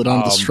able to roll it on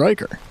the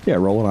striker. Yeah,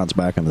 roll it on its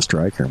back on the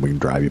striker, and we can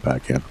drive you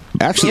back in.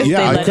 Actually, If they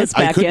let us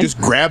I back could in. just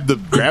grab the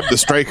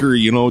striker,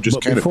 just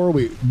But kind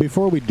of...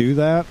 before we do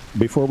that,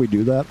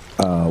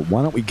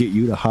 why don't we get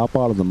you to hop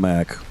out of the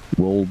mech?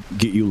 We'll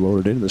get you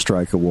loaded into the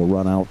striker. We'll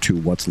run out to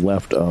what's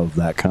left of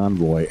that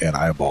convoy and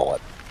eyeball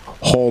it.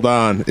 Hold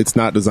on. It's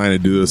not designed to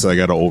do this. I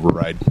got to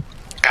override.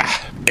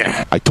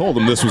 I told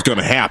him this was going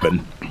to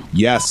happen.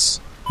 Yes,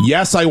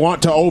 I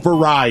want to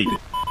override.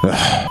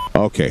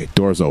 Okay,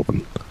 door's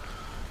open.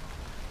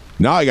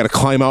 Now I got to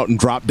climb out and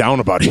drop down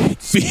about 8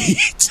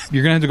 feet.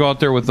 You're going to have to go out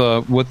there with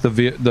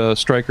the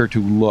striker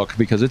to look,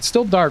 because it's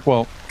still dark,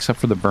 well, except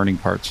for the burning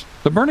parts.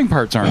 The burning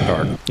parts aren't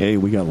dark. Hey,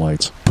 we got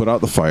lights. Put out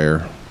the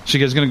fire. So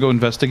you guys going to go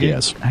investigate?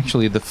 Yes.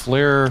 Actually, the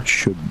flare...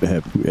 Should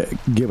have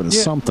given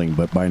us something,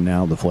 but by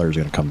now the flare's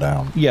going to come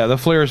down. Yeah, the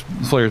flare's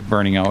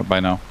burning out by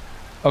now.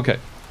 Okay.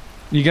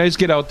 You guys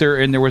get out there,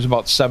 and there was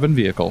about 7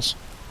 vehicles.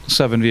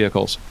 7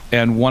 vehicles.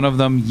 And one of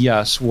them,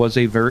 yes, was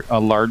a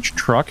large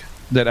truck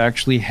that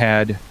actually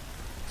had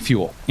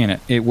fuel in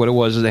it. What it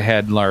was is it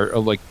had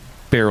like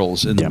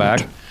barrels in the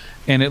back.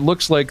 And it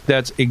looks like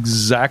that's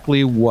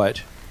exactly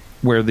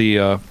where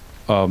the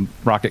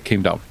rocket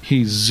came down.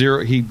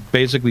 He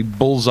basically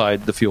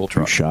bullseyed the fuel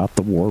truck. You shot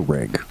the war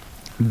rig.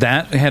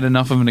 That had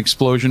enough of an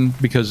explosion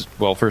because,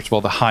 well, first of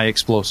all, the high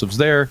explosives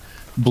there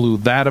blew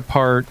that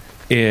apart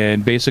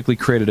and basically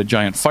created a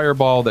giant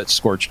fireball that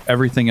scorched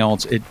everything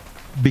else.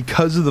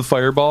 Because of the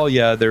fireball,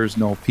 there's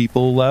no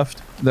people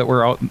left that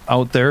were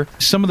out there.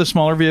 Some of the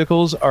smaller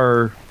vehicles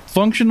are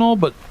functional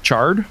but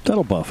charred.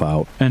 That'll buff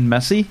out. And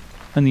messy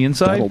on the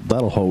inside.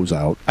 That'll hose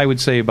out. I would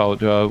say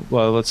about,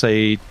 let's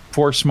say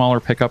 4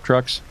 smaller pickup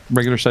trucks,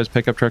 regular-sized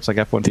pickup trucks like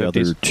F-150s.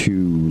 The other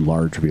 2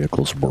 large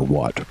vehicles were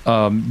what?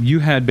 You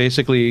had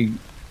basically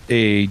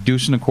a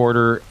deuce and a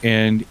quarter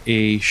and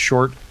a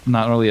short,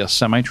 not really a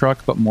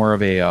semi-truck, but more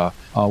of a,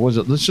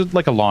 let's just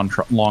like a long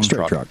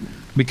truck.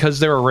 Because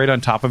they were right on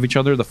top of each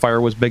other, the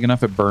fire was big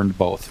enough, it burned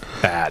both.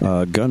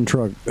 Bad. Gun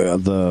truck,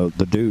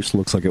 the Deuce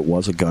looks like it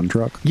was a gun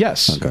truck?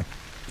 Yes. Okay.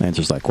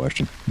 Answers that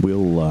question.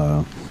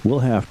 We'll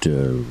have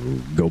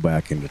to go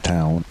back into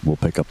town. We'll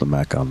pick up the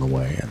mech on the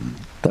way, and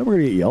then we're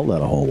going to get yelled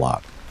at a whole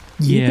lot.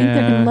 You think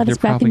they're going to let us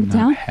back into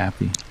town?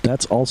 Happy.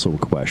 That's also a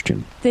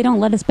question. If they don't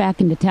let us back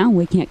into town,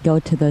 we can't go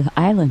to the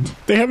island.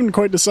 They haven't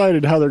quite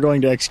decided how they're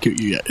going to execute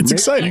you yet. It's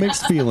exciting.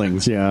 Mixed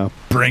feelings, yeah.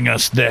 Bring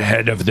us the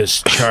head of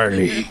this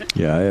Charlie.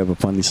 Yeah, I have a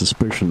funny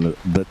suspicion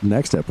that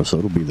next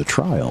episode will be the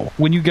trial.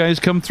 When you guys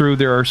come through,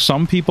 there are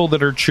some people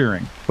that are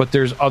cheering, but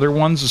there's other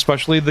ones,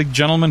 especially the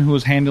gentleman who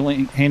is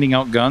handing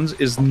out guns,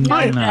 is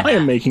not. I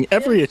am making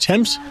every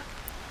attempt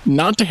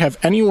not to have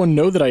anyone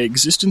know that I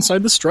exist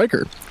inside the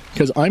striker,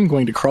 because I'm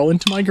going to crawl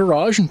into my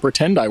garage and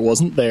pretend I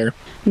wasn't there.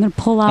 I'm going to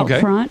pull out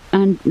front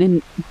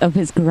of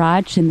his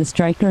garage in the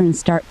striker and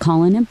start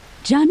calling him,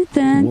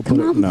 Jonathan, come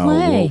out and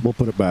play. We'll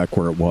put it back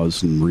where it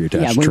was and reattach the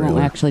trailer. Yeah, we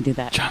won't actually do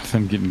that.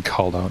 Jonathan getting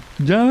called out.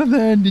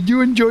 Jonathan, did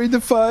you enjoy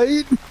the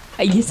fight?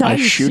 You saw I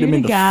shoot him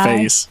in the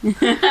face.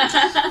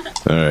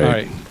 All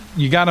right.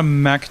 You got a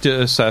mech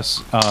to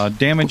assess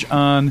damage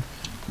on.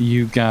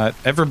 You got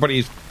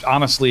everybody's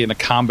honestly in a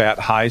combat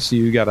high, so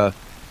you got to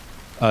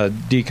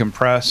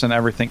decompress and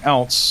everything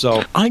else.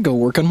 So I go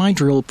work on my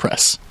drill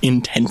press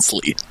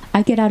intensely.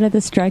 I get out of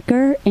the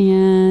Striker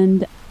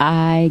and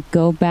I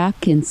go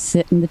back and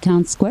sit in the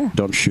town square.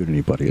 Don't shoot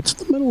anybody. It's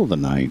the middle of the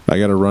night. I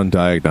got to run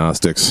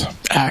diagnostics.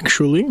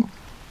 Actually,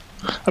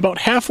 about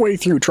halfway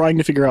through trying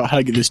to figure out how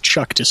to get this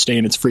chuck to stay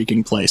in its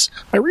freaking place,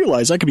 I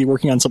realize I could be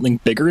working on something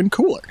bigger and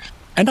cooler.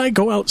 And I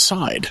go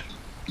outside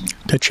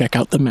to check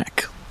out the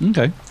mech.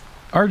 Okay.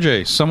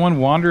 RJ, someone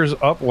wanders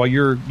up while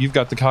you've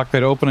got the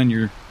cockpit open and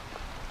you're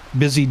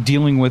busy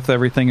dealing with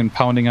everything and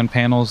pounding on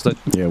panels that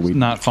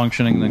not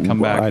functioning and then come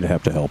back. I'd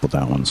have to help with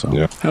that one. So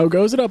yeah. How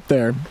goes it up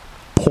there?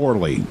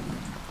 Poorly.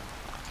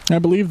 I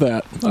believe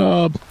that.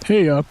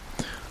 Hey,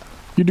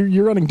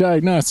 you're running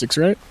diagnostics,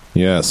 right?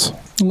 Yes.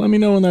 Let me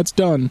know when that's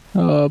done.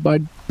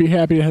 I'd be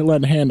happy to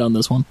lend a hand on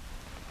this one.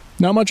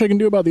 Not much I can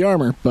do about the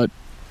armor, but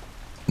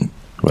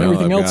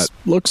everything else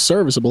looks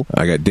serviceable.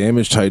 I got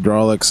damaged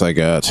hydraulics.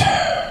 Gonna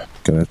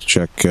have to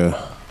check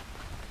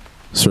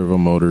servo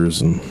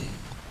motors and.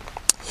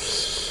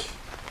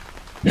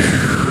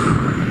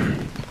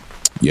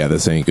 Yeah,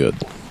 this ain't good.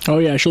 Oh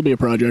yeah, she'll be a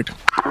project.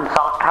 It's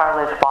all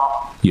Charlie's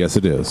fault. Yes,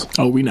 it is.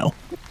 Oh, we know.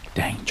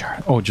 Dang,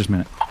 Charlie. Oh, just a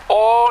minute.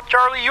 Oh,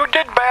 Charlie, you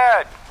did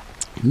bad.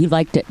 You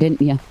liked it,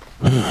 didn't you?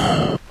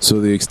 So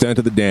the extent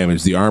of the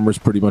damage, the armor's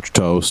pretty much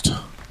toast.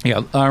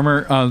 Yeah,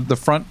 armor. The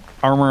front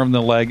armor on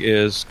the leg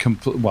is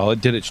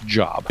it did its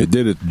job. It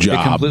did its job.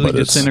 It completely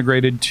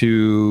disintegrated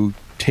to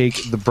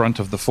take the brunt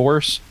of the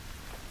force,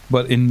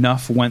 but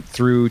enough went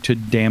through to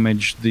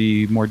damage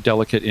the more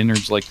delicate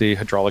innards like the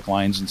hydraulic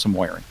lines and some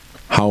wiring.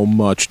 How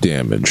much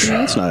damage?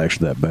 That's not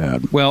actually that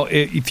bad. Well,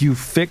 if you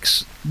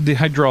fix the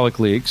hydraulic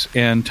leaks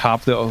and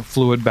top the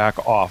fluid back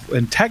off,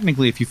 and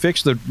technically if you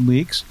fix the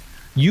leaks,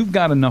 you've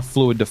got enough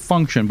fluid to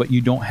function, but you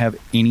don't have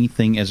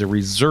anything as a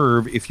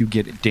reserve if you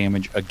get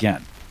damage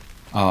again.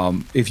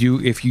 If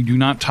you do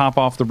not top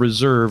off the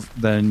reserve,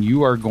 then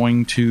you are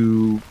going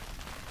to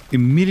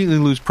immediately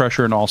lose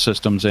pressure in all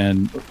systems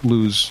and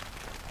lose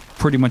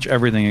pretty much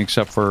everything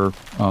except for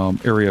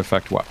area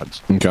effect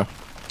weapons. Okay.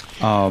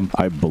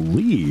 I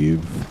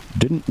believe,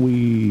 didn't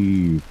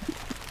we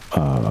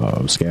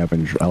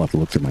scavenge? I'll have to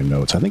look through my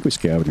notes. I think we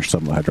scavenged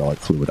some of the hydraulic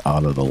fluid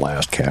out of the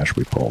last cache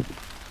we pulled.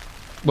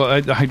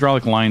 Well, the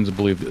hydraulic lines, I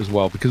believe, as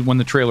well, because when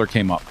the trailer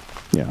came up,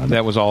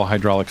 that was all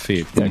hydraulic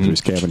feed. Yeah, we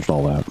scavenged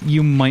all that.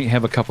 You might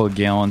have a couple of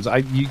gallons.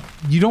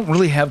 You don't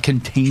really have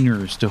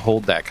containers to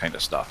hold that kind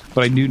of stuff,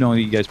 but I do know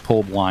that you guys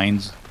pulled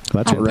lines.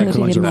 That's what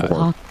raccoons are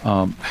for.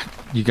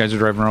 You guys are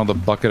driving around with a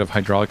bucket of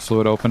hydraulic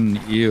fluid open.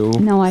 Ew.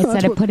 No, I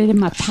said I put it in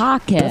my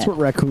pocket. That's what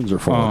raccoons are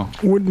for. Oh.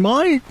 Would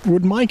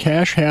my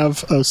cache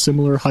have a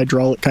similar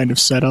hydraulic kind of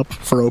setup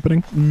for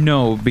opening?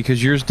 No,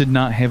 because yours did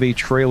not have a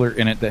trailer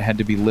in it that had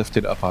to be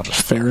lifted up out of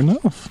the Fair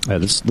enough. Yeah,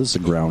 this is a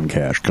ground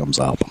cache, comes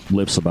up,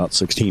 lifts about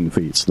 16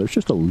 feet, so there's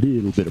just a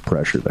little bit of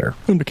pressure there.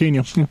 In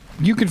Bikini. Yeah.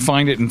 You could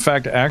find it. In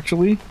fact,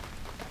 actually,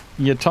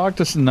 you talk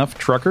to enough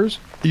truckers,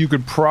 you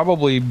could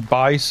probably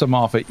buy some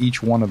off of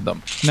each one of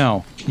them.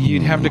 No,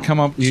 you'd have to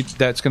come up.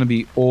 That's going to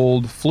be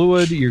old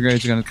fluid. You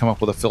guys are going to come up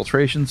with a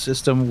filtration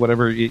system,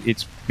 whatever.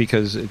 It's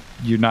because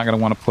you're not going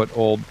to want to put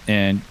old,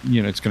 and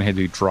it's going to have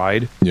to be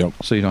dried. Yep.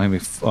 So you don't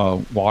have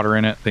any water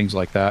in it, things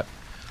like that.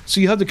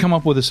 So you have to come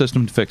up with a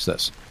system to fix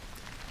this.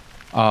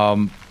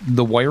 The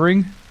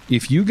wiring.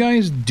 If you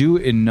guys do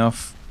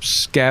enough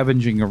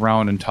scavenging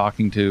around and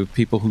talking to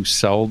people who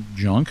sell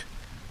junk,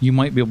 you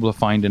might be able to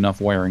find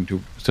enough wiring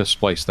to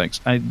splice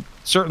things.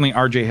 Certainly,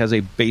 RJ has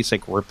a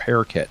basic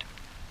repair kit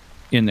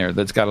in there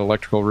that's got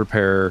electrical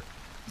repair,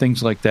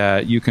 things like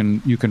that. You can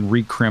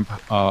recrimp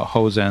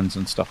hose ends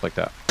and stuff like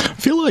that. I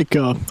feel like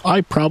I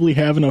probably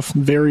have enough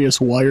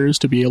various wires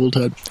to be able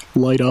to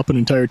light up an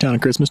entire town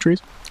of Christmas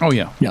trees. Oh,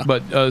 yeah.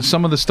 But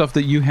some of the stuff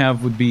that you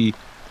have would be...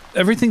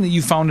 Everything that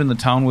you found in the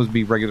town would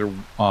be regular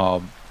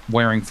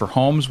wiring for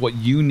homes. What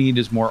you need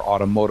is more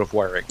automotive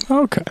wiring.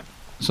 Okay.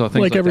 So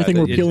things like everything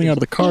we're peeling out of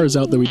the cars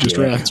out that we just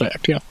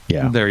ransacked.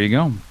 Yeah. There you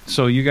go.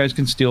 So you guys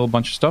can steal a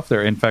bunch of stuff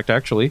there. In fact,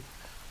 actually,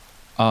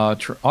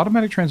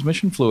 automatic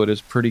transmission fluid is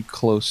pretty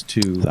close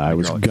to. I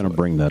was going to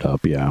bring that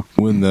up. Yeah.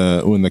 When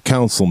the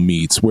council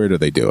meets, where do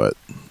they do it?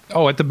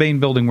 Oh, at the Bain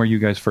building where you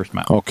guys first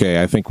met.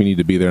 Okay, I think we need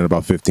to be there in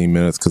about 15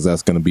 minutes because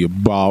that's going to be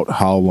about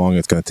how long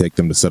it's going to take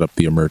them to set up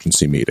the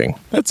emergency meeting.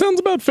 That sounds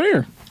about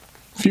fair.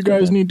 If you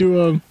guys need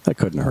to that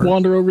couldn't hurt.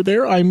 Wander over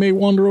there, I may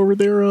wander over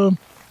there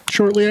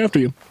shortly after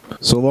you.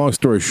 So long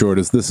story short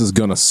is this is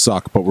going to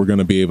suck, but we're going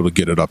to be able to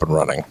get it up and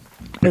running.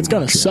 It's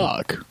going to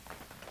suck.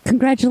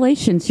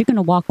 Congratulations, you're going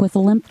to walk with a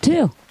limp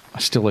too. I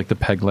still like the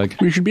peg leg.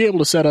 We should be able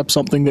to set up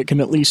something that can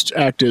at least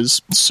act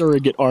as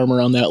surrogate armor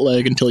on that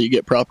leg until you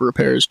get proper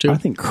repairs too. I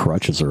think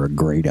crutches are a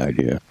great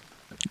idea.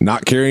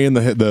 Not carrying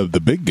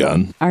the big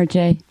gun.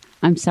 RJ,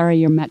 I'm sorry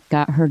your mech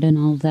got hurt and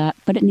all that,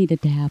 but it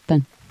needed to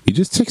happen. He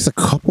just takes a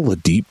couple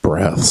of deep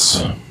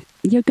breaths.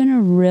 You're going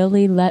to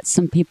really let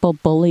some people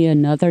bully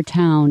another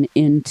town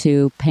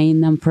into paying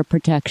them for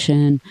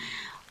protection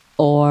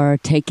or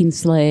taking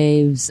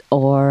slaves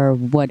or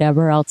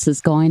whatever else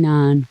is going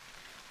on.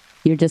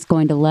 You're just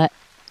going to let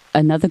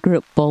another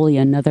group bully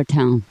another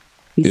town.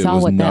 We It saw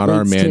was what not that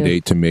our leads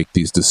mandate to make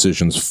these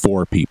decisions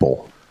for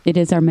people. It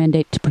is our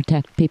mandate to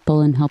protect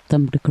people and help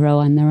them to grow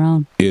on their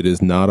own. It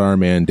is not our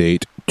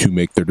mandate to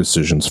make their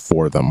decisions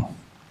for them.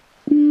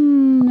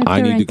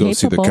 I need to go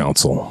see the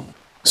council.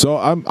 So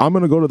I'm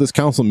going to go to this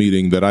council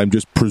meeting that I'm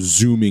just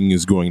presuming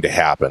is going to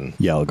happen.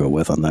 Yeah, I'll go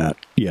with on that.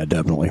 Yeah,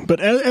 definitely.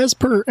 But as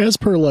per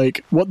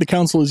like what the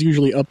council is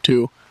usually up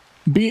to,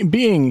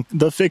 being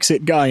the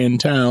fix-it guy in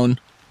town,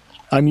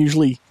 I'm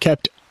usually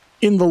kept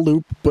in the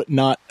loop but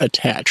not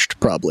attached,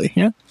 probably.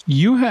 Yeah.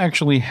 You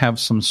actually have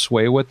some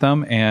sway with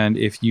them, and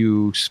if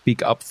you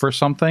speak up for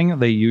something,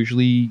 they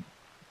usually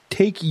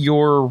take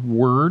your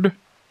word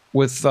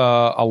with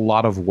a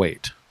lot of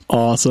weight.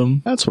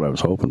 Awesome. That's what I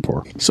was hoping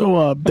for.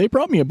 So they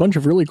brought me a bunch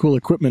of really cool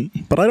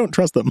equipment, but I don't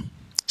trust them.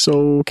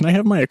 So can I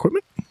have my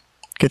equipment?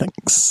 Okay,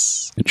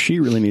 thanks. And she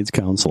really needs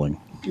counseling.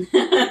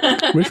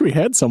 Wish we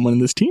had someone in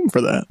this team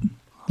for that.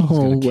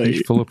 Oh,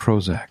 wait. Full of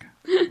Prozac.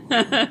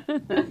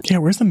 Yeah,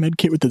 where's the med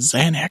kit with the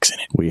Xanax in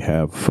it? We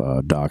have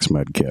Doc's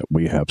med kit.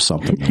 We have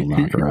something that'll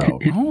knock her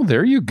out. Oh,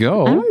 there you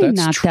go. I'm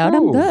knocked out.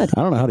 I'm good.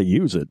 I don't know how to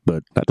use it,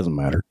 but that doesn't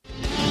matter.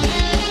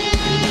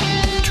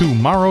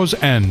 Tomorrow's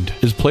End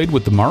is played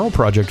with the Morrow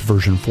Project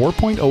version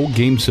 4.0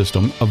 game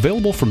system,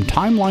 available from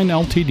Timeline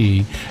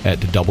Ltd. at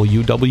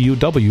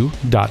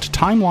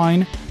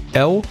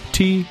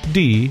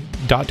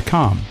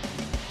www.timelineltd.com.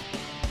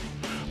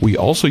 We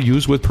also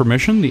use with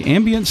permission the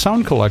ambient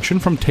sound collection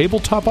from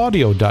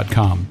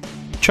tabletopaudio.com.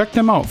 Check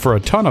them out for a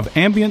ton of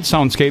ambient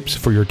soundscapes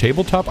for your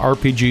tabletop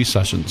RPG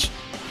sessions.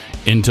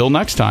 Until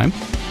next time.